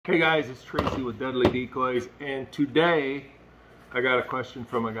Hey guys, it's Tracy with Deadly Decoys, and today I got a question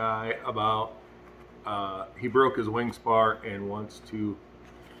from a guy about he broke his wing spar and wants to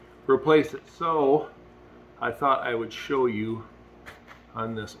replace it. So I thought I would show you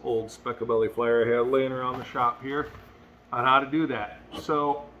on this old speckle-belly flyer I have laying around the shop here on how to do that.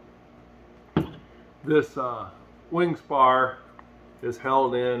 So this wing spar is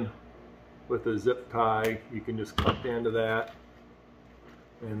held in with a zip tie. You can just cut the end of that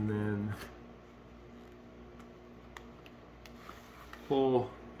and then pull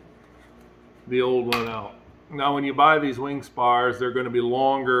the old one out. Now when you buy these wing spars, they're going to be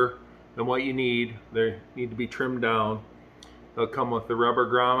longer than what you need. They need to be trimmed down. They'll come with the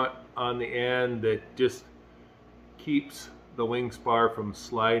rubber grommet on the end that just keeps the wing spar from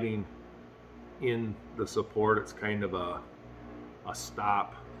sliding in the support. It's kind of a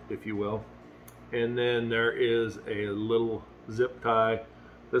stop, if you will. And then there is a little zip tie.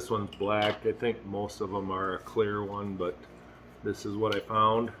 This one's black. I think most of them are a clear one, but this is what I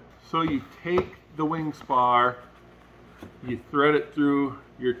found. So you take the wing spar, you thread it through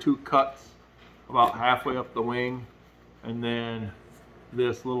your two cuts about halfway up the wing, and then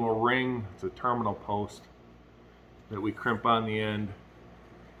this little ring, it's a terminal post that we crimp on the end,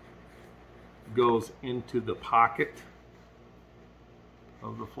 goes into the pocket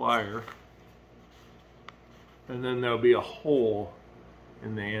of the flyer, and then there'll be a hole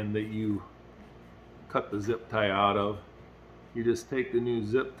in the end that you cut the zip tie out of. You just take the new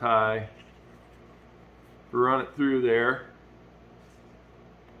zip tie, run it through there,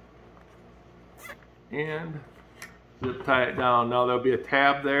 and zip tie it down. Now there'll be a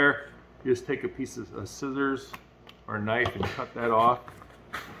tab there. You just take a piece of scissors or a knife and cut that off.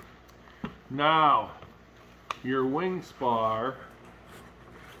 Now your wing spar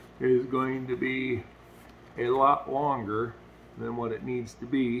is going to be a lot longer than what it needs to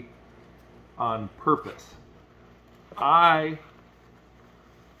be on purpose. I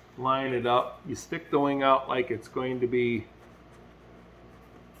line it up. You stick the wing out like it's going to be,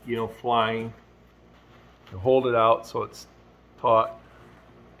 you know, flying. You hold it out so it's taut,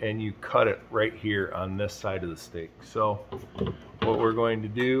 and you cut it right here on this side of the stake. So what we're going to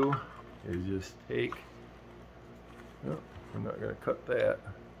do is just take, oh, I'm not going to cut that.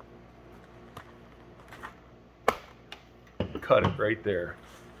 Cut it right there.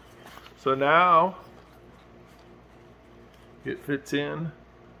 So now it fits in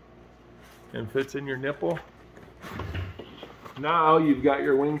and fits in your nipple. Now you've got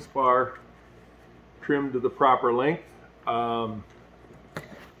your wing spar trimmed to the proper length. You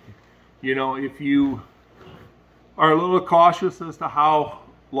know, if you are a little cautious as to how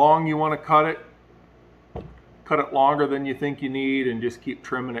long you want to cut it longer than you think you need and just keep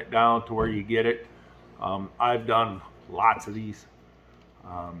trimming it down to where you get it. I've done lots of these.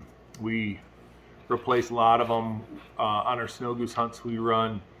 We replace a lot of them on our snow goose hunts. We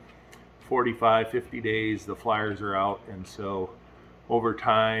run 45, 50 days, the flyers are out, and so over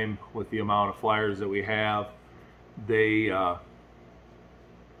time, with the amount of flyers that we have, they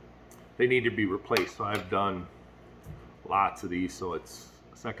need to be replaced. So I've done lots of these, so it's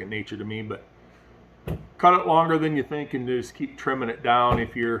second nature to me. But cut it longer than you think and just keep trimming it down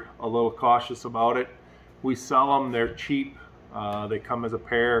if you're a little cautious about it. We sell them, they're cheap. They come as a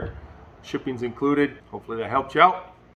pair, shipping's included. Hopefully that helped you out.